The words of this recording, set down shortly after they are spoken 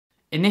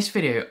In this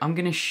video, I'm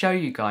going to show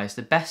you guys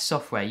the best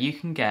software you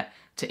can get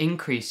to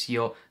increase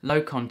your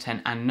low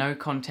content and no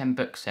content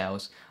book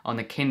sales on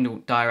the Kindle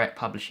Direct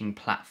Publishing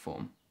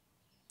platform.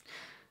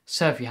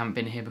 So if you haven't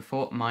been here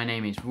before, my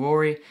name is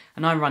Rory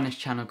and I run this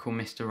channel called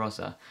Mr.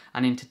 Rozza,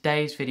 and in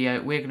today's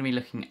video we're going to be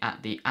looking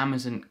at the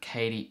Amazon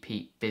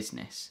KDP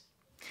business.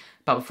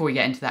 But before we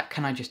get into that,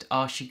 can I just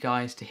ask you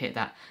guys to hit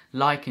that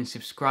like and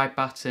subscribe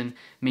button?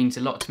 It means a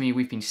lot to me.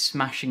 We've been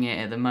smashing it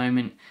at the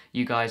moment.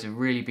 You guys have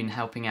really been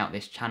helping out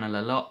this channel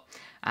a lot.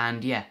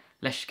 And yeah,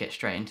 let's just get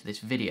straight into this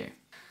video.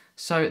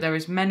 So there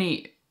is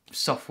many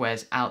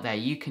softwares out there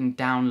you can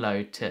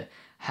download to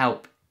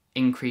help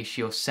increase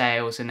your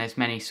sales, and there's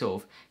many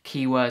sort of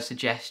keyword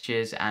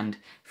suggestions and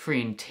free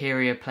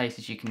interior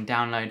places you can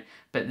download,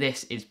 but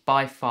this is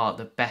by far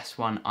the best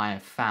one I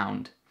have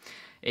found.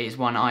 It is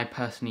one I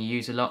personally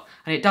use a lot,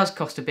 and it does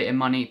cost a bit of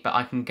money, but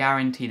I can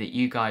guarantee that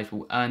you guys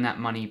will earn that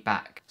money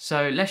back.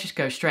 So let's just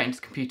go straight into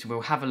the computer.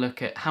 We'll have a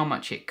look at how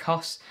much it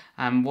costs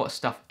and what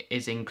stuff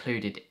is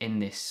included in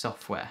this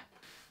software.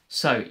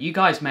 So you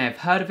guys may have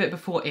heard of it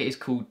before. It is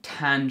called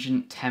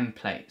Tangent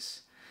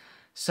Templates.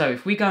 So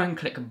if we go and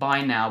click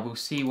buy now, we'll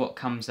see what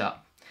comes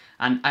up.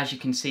 And as you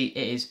can see,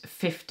 it is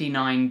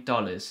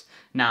 $59.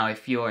 Now,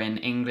 if you're in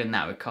England,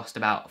 that would cost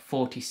about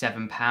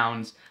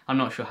 £47. I'm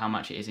not sure how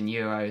much it is in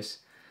euros.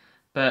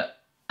 But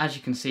as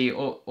you can see,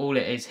 all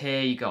it is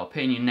here, you got to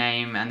put in your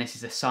name, and this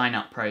is the sign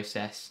up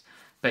process.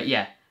 But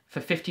yeah, for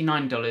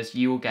 $59,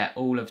 you will get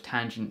all of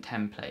Tangent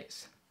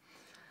Templates.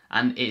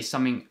 And it's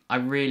something I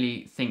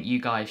really think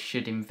you guys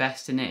should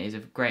invest in. It is a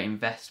great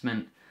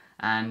investment.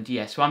 And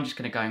yeah, so I'm just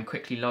going to go and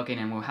quickly log in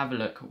and we'll have a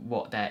look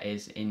what there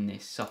is in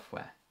this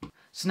software.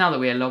 So now that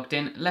we are logged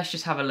in, let's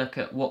just have a look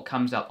at what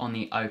comes up on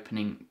the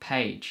opening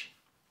page.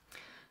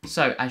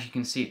 So as you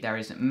can see, there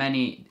is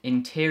many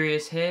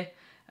interiors here,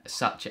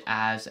 such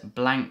as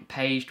blank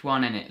paged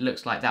one, and it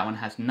looks like that one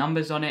has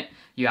numbers on it.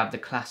 You have the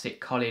classic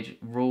college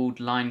ruled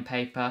line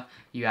paper,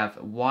 you have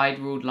wide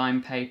ruled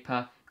line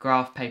paper,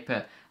 graph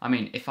paper. I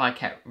mean, if I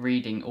kept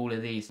reading all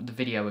of these, the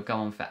video would go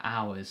on for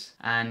hours.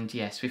 And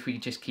yes, if we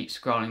just keep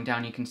scrolling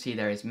down, you can see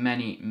there is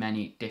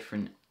many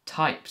different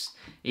types,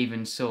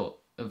 even sort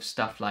of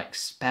stuff like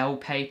spell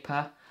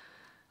paper.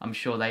 I'm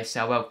sure they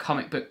sell well.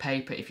 Comic book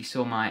paper. If you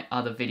saw my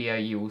other video,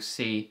 you will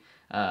see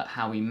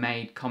how we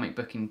made comic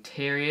book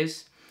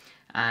interiors.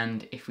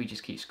 And if we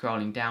just keep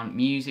scrolling down,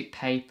 music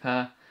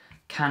paper,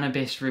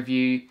 cannabis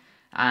review.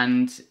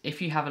 And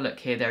if you have a look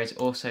here, there is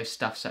also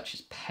stuff such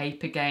as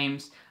paper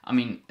games. I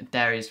mean,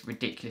 there is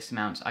ridiculous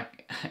amounts. I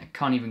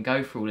can't even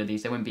go through all of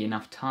these. There wouldn't be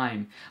enough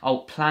time. Oh,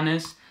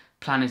 planners.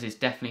 Planners is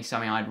definitely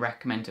something I'd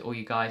recommend to all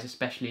you guys,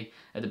 especially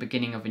at the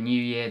beginning of a new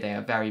year. They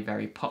are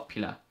very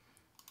popular.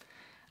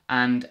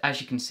 And as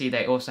you can see,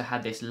 they also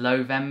had this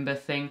November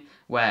thing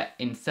where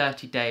in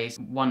 30 days,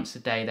 once a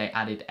day, they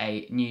added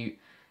a new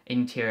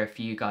interior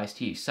for you guys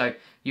to use. So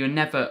you're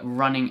never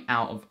running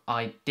out of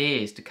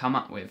ideas to come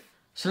up with.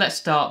 So let's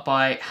start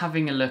by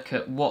having a look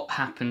at what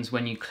happens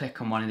when you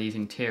click on one of these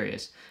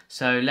interiors.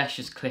 So let's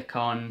just click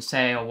on,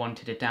 say I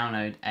wanted to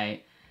download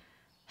a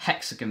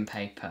hexagon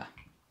paper.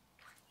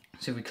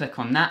 So if we click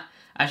on that,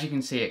 as you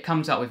can see, it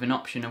comes up with an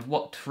option of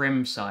what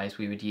trim size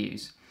we would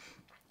use.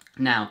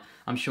 Now,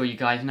 I'm sure you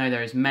guys know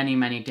there is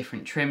many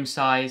different trim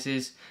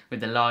sizes, with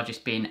the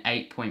largest being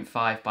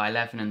 8.5 by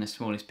 11 and the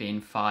smallest being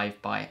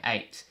 5 by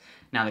 8.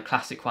 Now, the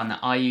classic one that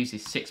I use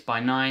is 6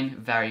 by 9,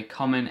 very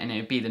common, and it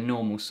would be the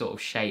normal sort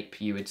of shape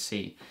you would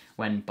see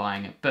when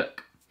buying a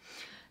book.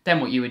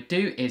 Then what you would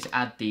do is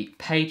add the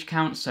page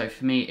count. So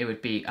for me, it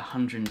would be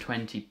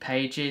 120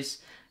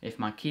 pages if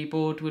my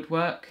keyboard would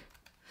work.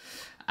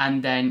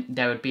 And then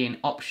there would be an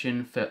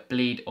option for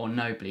bleed or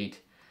no bleed.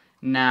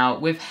 Now,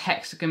 with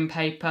hexagon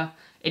paper,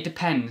 it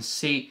depends.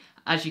 See,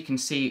 as you can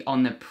see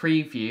on the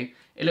preview,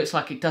 it looks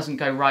like it doesn't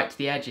go right to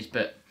the edges,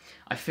 but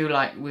I feel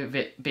like with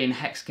it being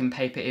hexagon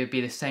paper, it would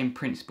be the same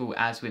principle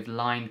as with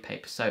lined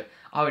paper. So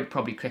I would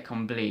probably click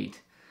on bleed.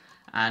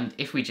 And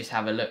if we just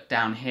have a look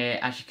down here,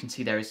 as you can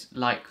see, there is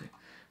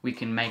we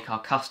can make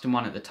our custom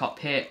one at the top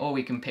here, or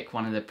we can pick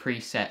one of the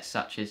presets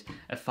such as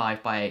a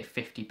 5 by 8,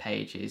 50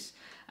 pages,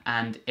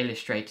 and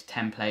Illustrator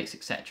templates,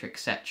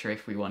 etc,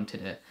 if we wanted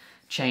to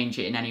change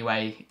it in any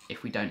way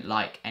if we don't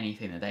like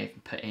anything that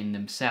they've put in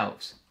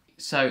themselves.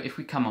 So if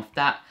we come off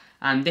that,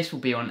 and this will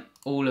be on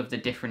all of the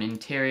different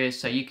interiors,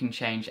 so you can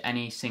change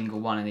any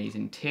single one of these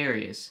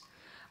interiors.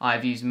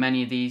 I've used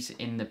many of these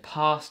in the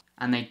past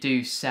and they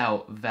do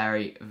sell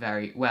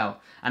very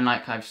well. And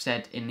like I've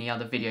said in the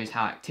other videos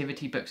how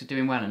activity books are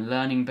doing well and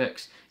learning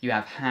books, you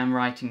have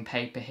handwriting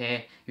paper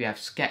here, you have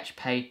sketch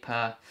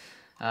paper.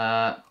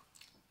 I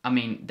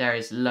mean, there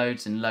is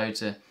loads and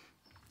loads of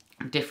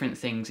different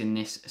things in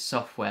this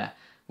software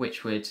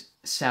which would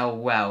sell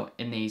well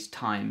in these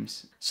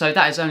times. So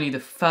that is only the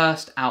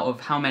first out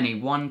of how many?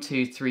 1,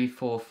 2, 3,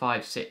 4,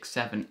 5, 6,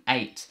 7,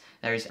 8.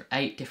 There is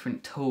 8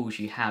 different tools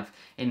you have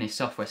in this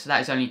software. So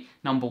that is only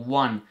number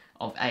 1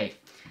 of 8.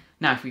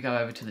 Now if we go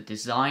over to the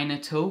designer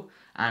tool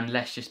and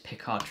let's just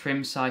pick our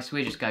trim size. So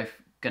we just go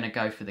going to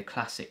go for the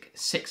classic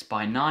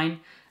 6x9.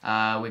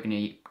 We're going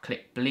to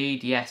click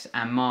bleed, yes,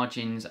 and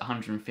margins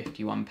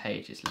 151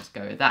 pages. Let's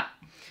go with that.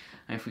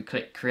 And if we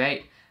click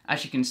create,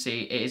 as you can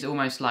see, it is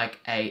almost like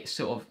a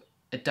sort of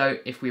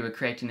if we were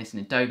creating this in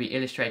Adobe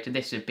Illustrator,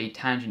 this would be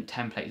Tangent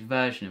Template's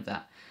version of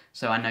that.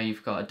 So I know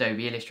you've got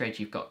Adobe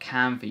Illustrator, you've got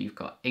Canva, you've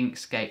got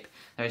Inkscape.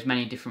 There's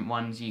many different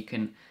ones you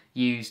can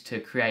use to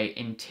create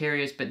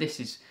interiors, but this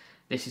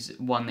is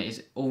one that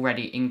is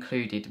already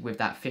included with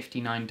that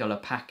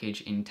 $59 package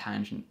in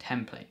Tangent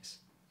Templates.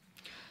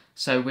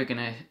 So we're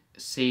going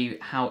to see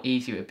how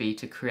easy it would be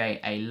to create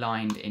a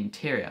lined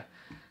interior.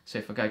 So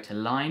if I go to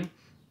line,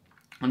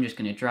 I'm just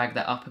going to drag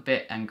that up a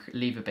bit and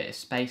leave a bit of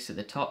space at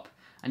the top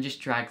and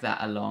just drag that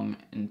along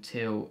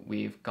until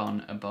we've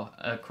gone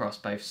across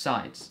both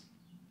sides.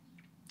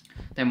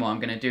 Then what I'm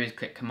going to do is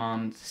click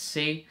Command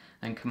C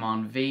and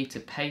Command V to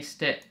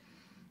paste it,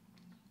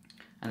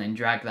 and then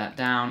drag that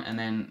down, and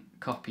then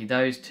copy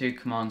those two,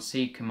 Command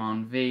C,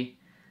 Command V,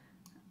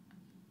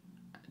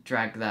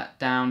 drag that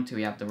down till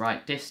we have the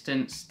right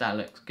distance. That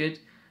looks good.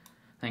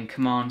 Then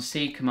Command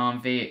C,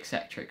 Command V,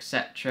 etc,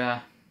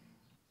 etc.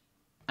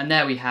 And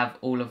there we have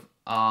all of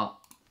our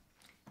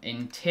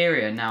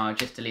interior. Now I'll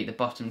just delete the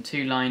bottom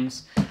two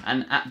lines,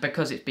 and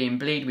because it's being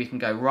bleed, we can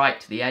go right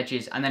to the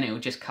edges, and then it will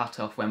just cut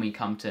off when we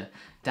come to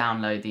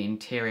download the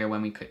interior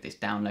when we click this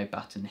download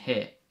button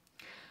here.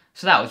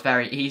 So that was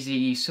very easy.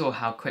 You saw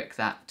how quick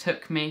that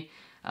took me,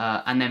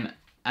 and then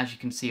as you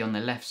can see on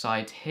the left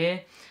side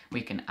here,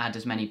 we can add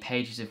as many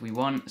pages as we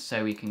want.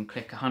 So we can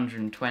click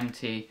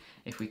 120.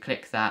 If we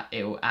click that,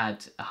 it will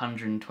add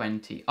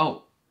 120.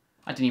 Oh,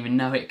 I didn't even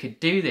know it could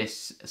do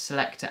this.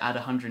 Select to add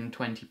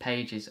 120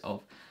 pages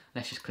of,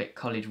 let's just click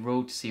college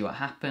ruled to see what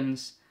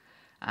happens.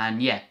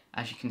 And yeah,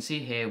 as you can see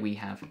here, we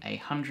have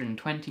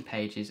 120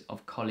 pages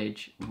of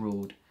college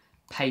ruled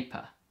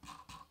paper.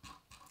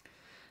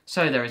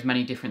 So there is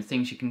many different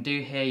things you can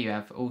do here. You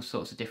have all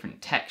sorts of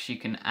different text you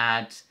can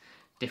add,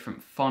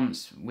 different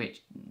fonts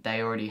which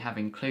they already have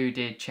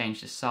included, change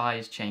the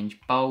size,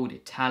 change bold,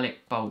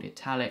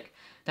 italic.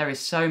 There is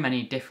so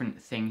many different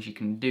things you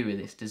can do with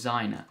this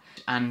designer,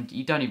 and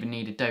you don't even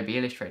need Adobe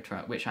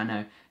Illustrator, which I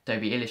know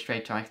Adobe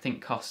Illustrator I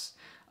think costs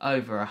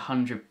over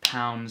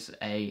 £100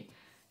 a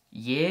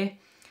year.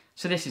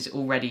 So this is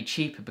already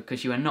cheaper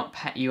because you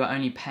are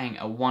only paying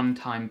a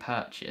one-time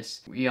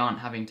purchase. You aren't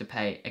having to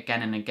pay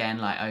again and again,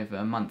 like over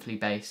a monthly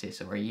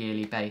basis or a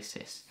yearly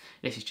basis.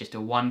 This is just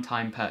a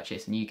one-time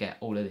purchase and you get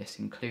all of this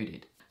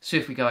included. So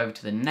if we go over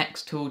to the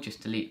next tool,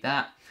 just delete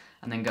that,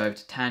 and then go over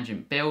to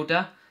Tangent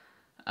Builder.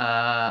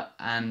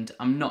 And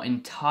I'm not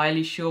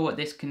entirely sure what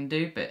this can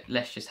do, but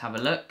let's just have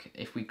a look.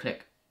 If we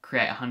click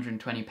create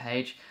 120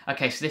 page.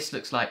 Okay, so this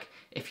looks like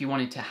if you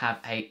wanted to have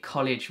a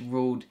college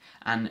ruled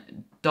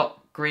and dot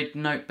grid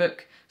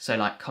notebook, so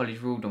like college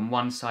ruled on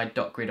one side,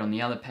 dot grid on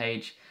the other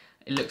page,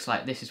 it looks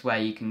like this is where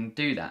you can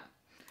do that.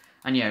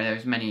 And yeah,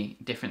 there's many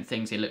different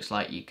things it looks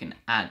like you can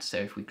add. So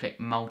if we click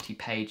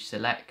multi-page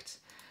select,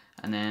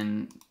 and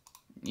then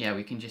yeah,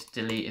 we can just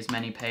delete as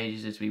many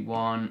pages as we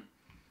want,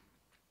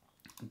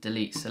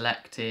 delete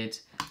selected,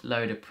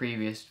 load a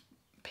previous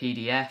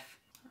PDF,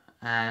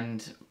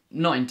 and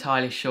not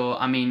entirely sure.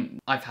 I mean,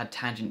 I've had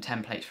Tangent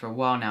Templates for a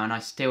while now and I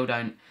still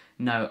don't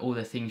know all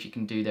the things you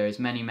can do. There is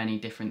many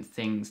different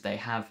things they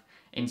have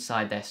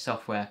inside their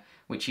software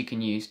which you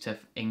can use to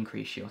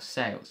increase your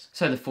sales.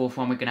 So the fourth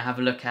one we're going to have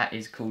a look at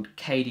is called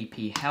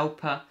KDP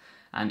Helper,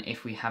 and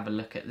if we have a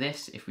look at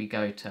this, if we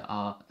go to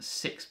our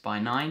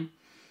 6x9,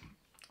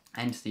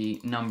 enter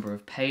the number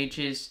of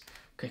pages,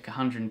 click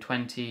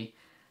 120,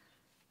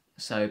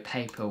 so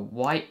paper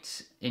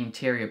white,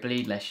 interior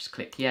bleed, let's just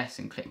click yes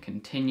and click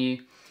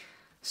continue.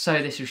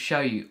 So this will show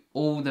you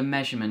all the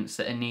measurements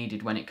that are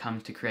needed when it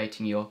comes to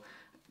creating your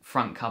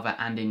front cover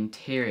and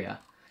interior.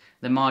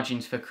 The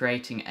margins for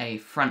creating a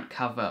front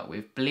cover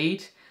with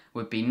bleed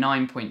would be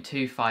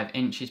 9.25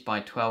 inches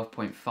by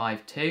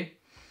 12.52,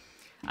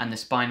 and the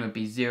spine would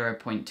be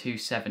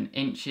 0.27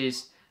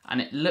 inches. And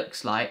it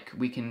looks like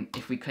we can,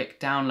 if we click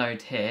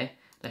download here,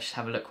 let's just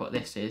have a look what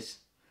this is.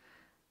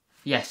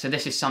 Yes, so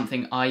this is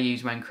something I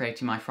use when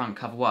creating my front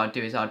cover. What I'd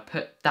do is I'd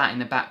put that in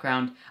the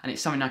background, and it's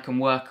something I can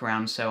work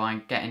around so I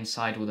get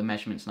inside all the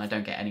measurements and I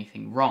don't get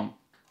anything wrong.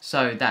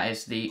 So that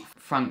is the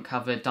front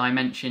cover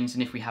dimensions,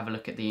 and if we have a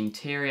look at the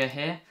interior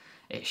here,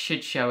 it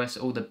should show us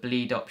all the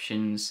bleed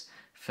options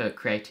for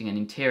creating an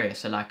interior.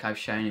 So like I've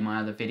shown in my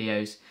other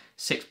videos,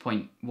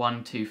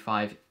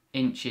 6.125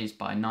 inches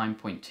by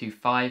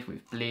 9.25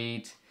 with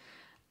bleed.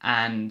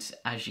 And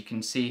as you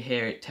can see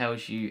here, it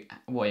tells you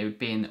what it would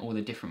be in all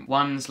the different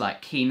ones,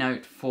 like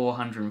Keynote,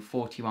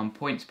 441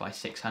 points by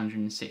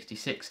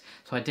 666.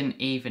 So I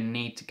didn't even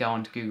need to go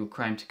onto Google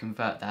Chrome to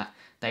convert that.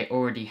 They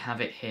already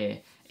have it here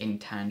in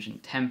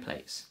Tangent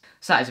Templates.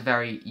 So that is a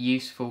very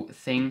useful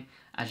thing.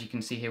 As you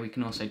can see here, we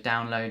can also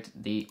download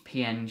the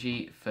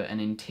PNG for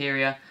an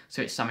interior.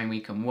 So it's something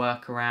we can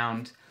work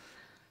around.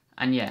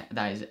 And yeah,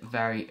 that is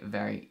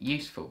very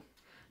useful.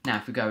 Now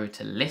if we go over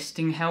to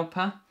Listing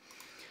Helper,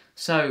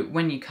 so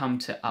when you come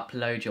to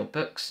upload your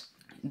books,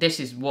 this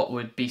is what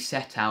would be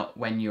set out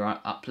when you're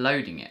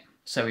uploading it.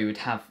 So we would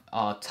have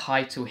our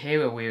title here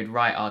where we would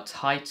write our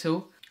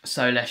title.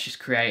 So let's just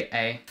create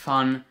a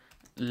fun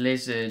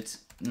lizard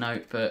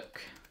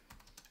notebook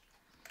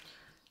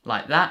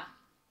like that.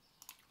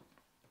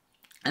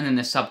 And then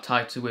the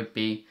subtitle would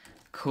be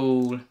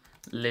cool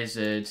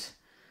lizard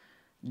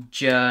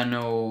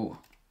journal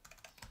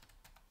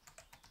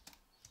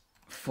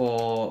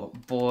for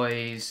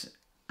boys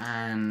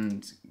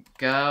and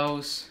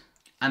girls.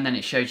 And then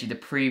it shows you the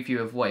preview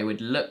of what it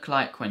would look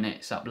like when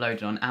it's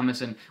uploaded on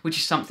Amazon, which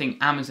is something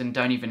Amazon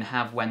don't even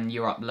have when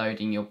you're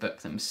uploading your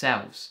book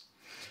themselves.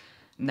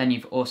 And then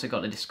you've also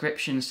got the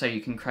description, so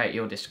you can create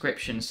your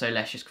description. So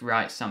let's just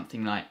write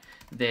something like,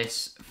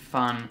 this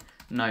fun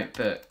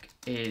notebook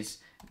is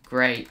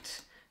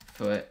great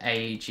for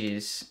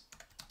ages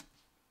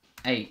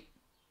 8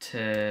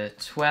 to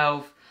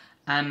 12.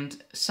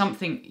 And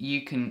something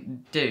you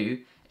can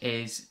do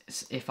is,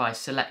 if I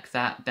select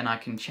that, then I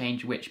can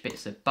change which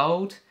bits are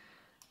bold.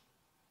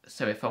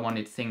 So if I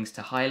wanted things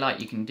to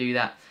highlight, you can do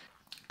that.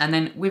 And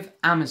then with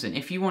Amazon,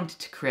 if you wanted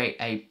to create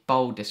a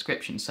bold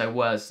description, so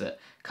words that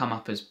come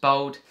up as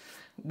bold,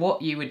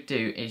 what you would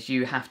do is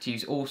you have to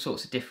use all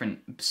sorts of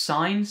different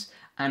signs.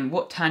 And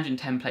what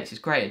Tangent Templates is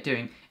great at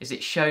doing is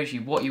it shows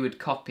you what you would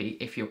copy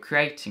if you're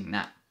creating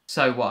that.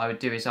 So what I would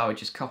do is I would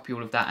just copy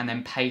all of that and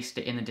then paste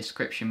it in the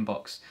description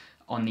box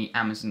on the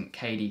Amazon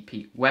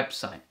KDP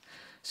website.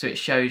 So it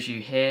shows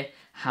you here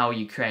how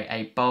you create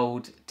a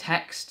bold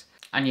text.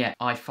 And yeah,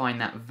 I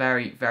find that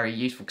very, very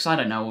useful because I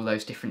don't know all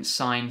those different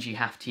signs you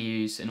have to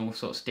use and all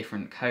sorts of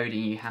different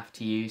coding you have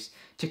to use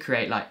to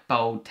create like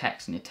bold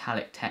text and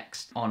italic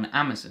text on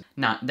Amazon.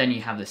 Now, then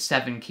you have the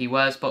 7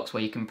 keywords box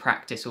where you can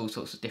practice all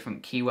sorts of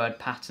different keyword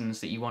patterns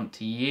that you want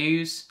to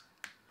use.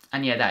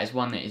 And yeah, that is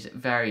one that is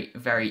very,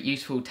 very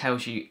useful.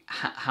 Tells you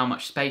how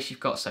much space you've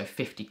got, so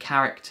 50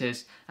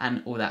 characters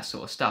and all that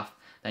sort of stuff.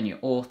 Then your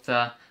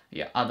author,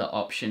 your other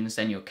options,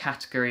 then your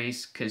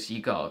categories, because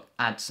you got to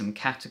add some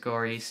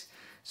categories.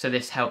 So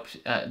this helps.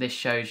 This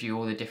shows you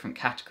all the different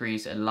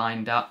categories are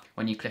lined up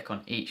when you click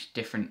on each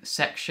different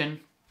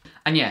section.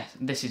 And yeah,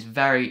 this is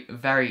very,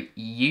 very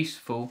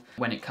useful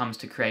when it comes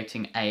to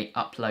creating a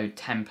upload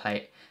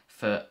template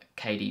for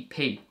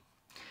KDP.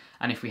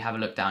 And if we have a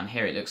look down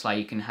here, it looks like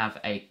you can have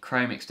a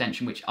Chrome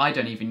extension, which I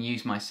don't even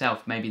use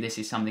myself. Maybe this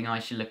is something I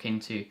should look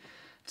into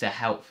to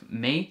help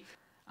me.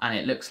 And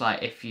it looks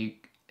like if you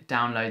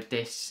download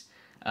this,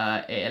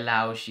 it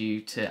allows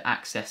you to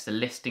access the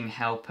listing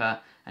helper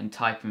and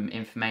type in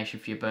information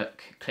for your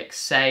book. Click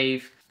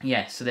save.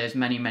 Yeah, so there's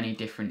many, many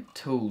different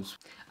tools.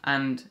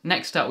 And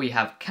next up we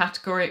have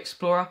Category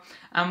Explorer.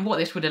 And what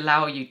this would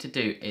allow you to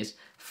do is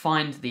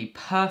find the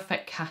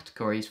perfect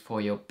categories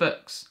for your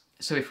books.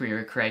 So if we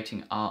were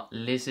creating our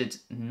lizard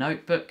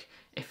notebook,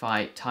 if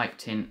I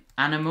typed in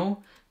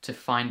animal to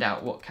find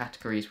out what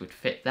categories would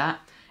fit that,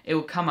 it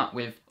will come up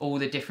with all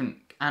the different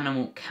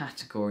animal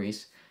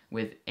categories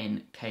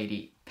within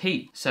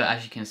KDP. So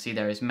as you can see,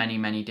 there is many,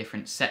 many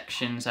different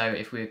sections. So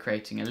if we were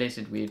creating a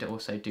lizard, we'd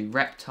also do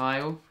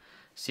reptile,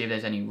 see if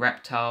there's any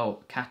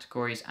reptile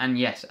categories. And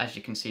yes, as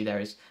you can see, there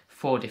is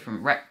 4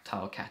 different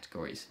reptile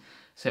categories.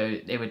 So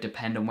it would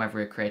depend on whether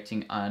we're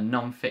creating a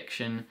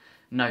non-fiction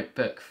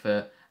notebook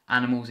for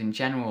animals in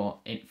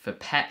general, or for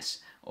pets,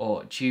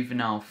 or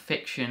juvenile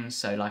fiction,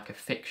 so like a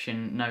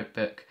fiction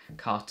notebook,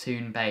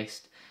 cartoon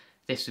based.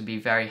 This would be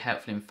very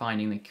helpful in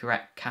finding the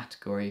correct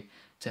category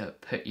to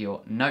put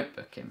your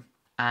notebook in.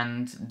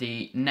 And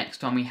the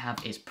next one we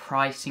have is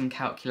pricing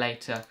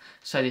calculator.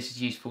 So this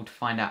is useful to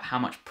find out how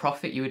much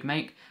profit you would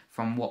make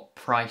from what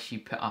price you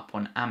put up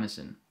on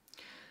Amazon.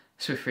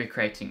 So if we're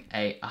creating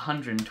a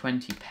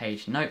 120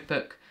 page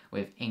notebook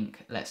with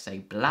ink, let's say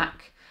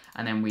black,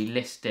 and then we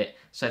list it.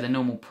 So the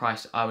normal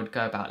price I would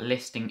go about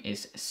listing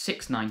is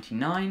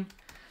 $6.99,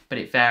 but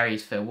it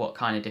varies for what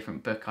kind of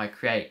different book I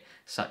create,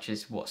 such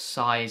as what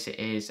size it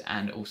is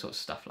and all sorts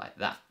of stuff like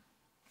that.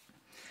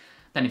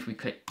 Then if we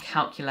click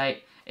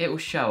calculate, it will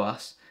show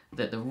us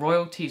that the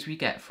royalties we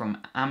get from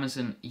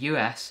Amazon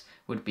US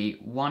would be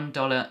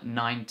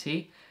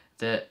 $1.90.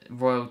 The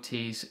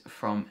royalties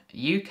from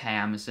UK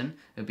Amazon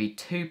would be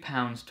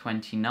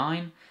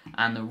 £2.29,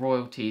 and the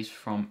royalties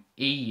from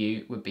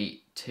EU would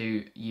be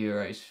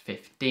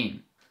 €2.15.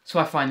 So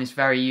I find this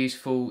very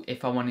useful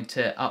if I wanted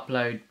to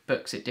upload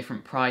books at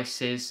different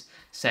prices.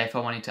 Say if I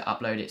wanted to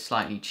upload it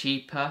slightly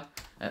cheaper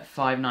at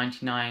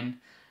 $5.99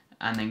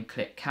 and then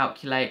click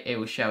calculate, it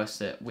will show us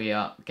that we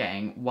are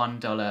getting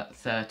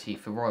 $1.30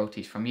 for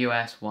royalties from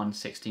US,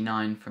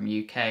 $1.69 from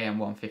UK and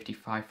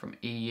 $1.55 from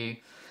EU.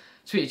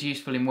 So it's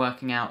useful in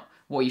working out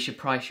what you should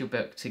price your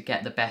book to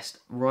get the best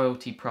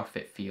royalty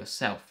profit for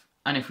yourself.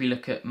 And if we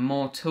look at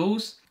more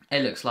tools,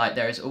 it looks like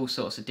there is all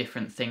sorts of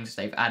different things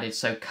they've added.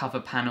 So cover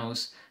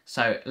panels.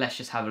 So let's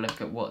just have a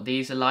look at what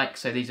these are like.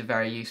 So these are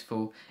very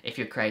useful if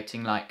you're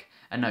creating like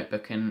a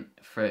notebook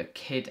for a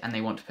kid and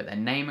they want to put their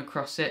name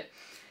across it.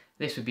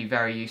 This would be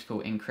very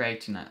useful in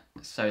creating that.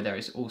 So there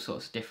is all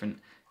sorts of different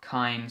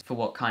kinds for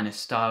what kind of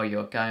style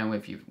you're going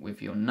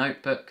with your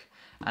notebook.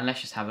 And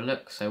let's just have a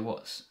look. So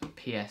what's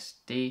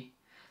PSD?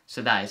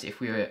 So that is if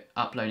we were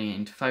uploading it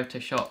into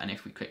Photoshop, and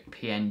if we click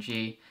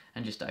PNG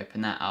and just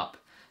open that up.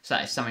 So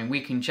that is something we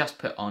can just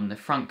put on the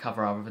front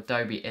cover of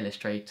Adobe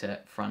Illustrator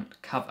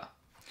front cover.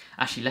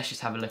 Actually, let's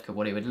just have a look at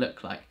what it would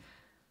look like.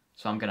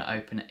 So I'm going to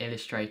open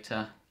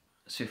Illustrator.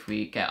 So if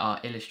we get our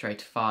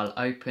Illustrator file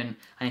open,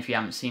 and if you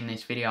haven't seen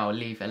this video, I'll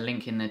leave a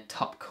link in the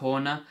top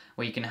corner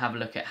where you can have a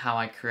look at how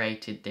I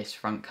created this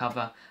front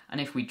cover. And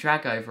if we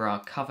drag over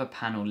our cover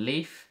panel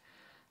leaf,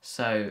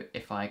 so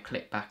if I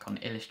click back on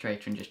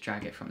Illustrator and just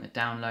drag it from the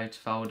downloads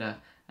folder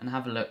and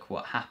have a look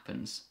what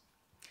happens.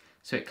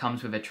 So it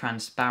comes with a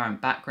transparent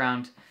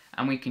background,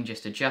 and we can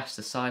just adjust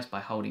the size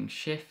by holding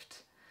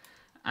Shift,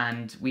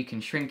 and we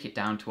can shrink it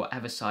down to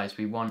whatever size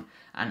we want.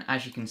 And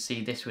as you can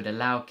see, this would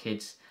allow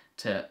kids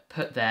to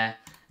put their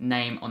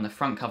name on the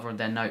front cover of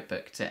their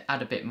notebook to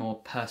add a bit more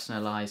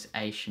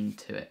personalisation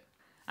to it.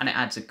 And it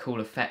adds a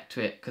cool effect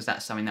to it because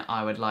that's something that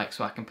I would like,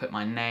 so I can put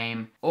my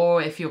name. Or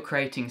if you're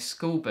creating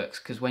school books,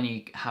 because when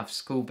you have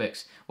school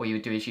books, what you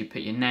would do is you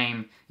put your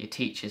name, your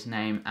teacher's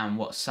name, and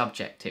what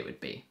subject it would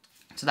be.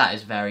 So that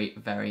is very,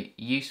 very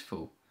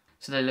useful.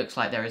 So it looks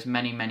like there is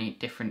many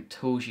different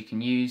tools you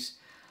can use.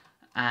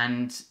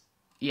 And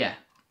yeah,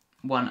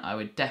 one I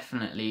would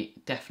definitely,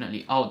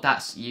 oh,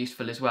 that's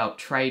useful as well,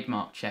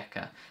 Trademark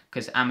Checker,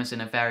 because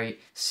Amazon are very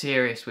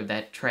serious with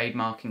their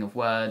trademarking of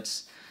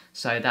words.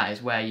 So that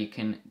is where you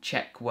can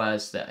check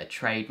words that are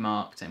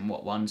trademarked and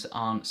what ones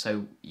aren't,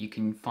 so you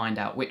can find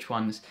out which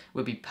ones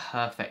would be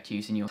perfect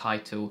using your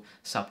title,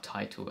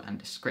 subtitle and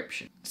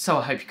description. So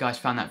I hope you guys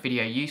found that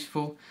video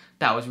useful.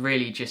 That was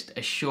really just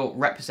a short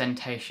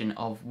representation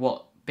of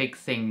what big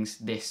things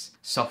this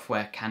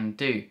software can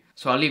do.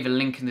 So I'll leave a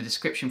link in the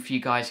description for you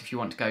guys if you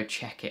want to go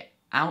check it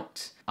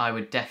out. I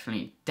would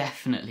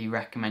definitely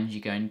recommend you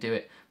go and do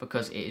it,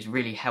 because it has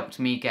really helped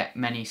me get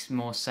many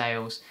more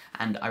sales,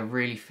 and I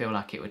really feel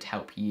like it would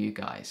help you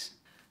guys.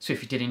 So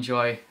if you did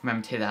enjoy,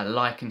 remember to hit that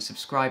like and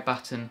subscribe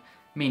button.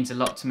 It means a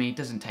lot to me,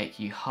 doesn't take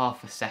you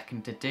half a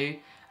second to do,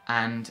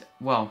 and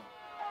well,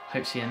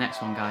 hope to see you in the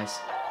next one, guys.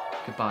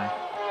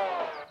 Goodbye.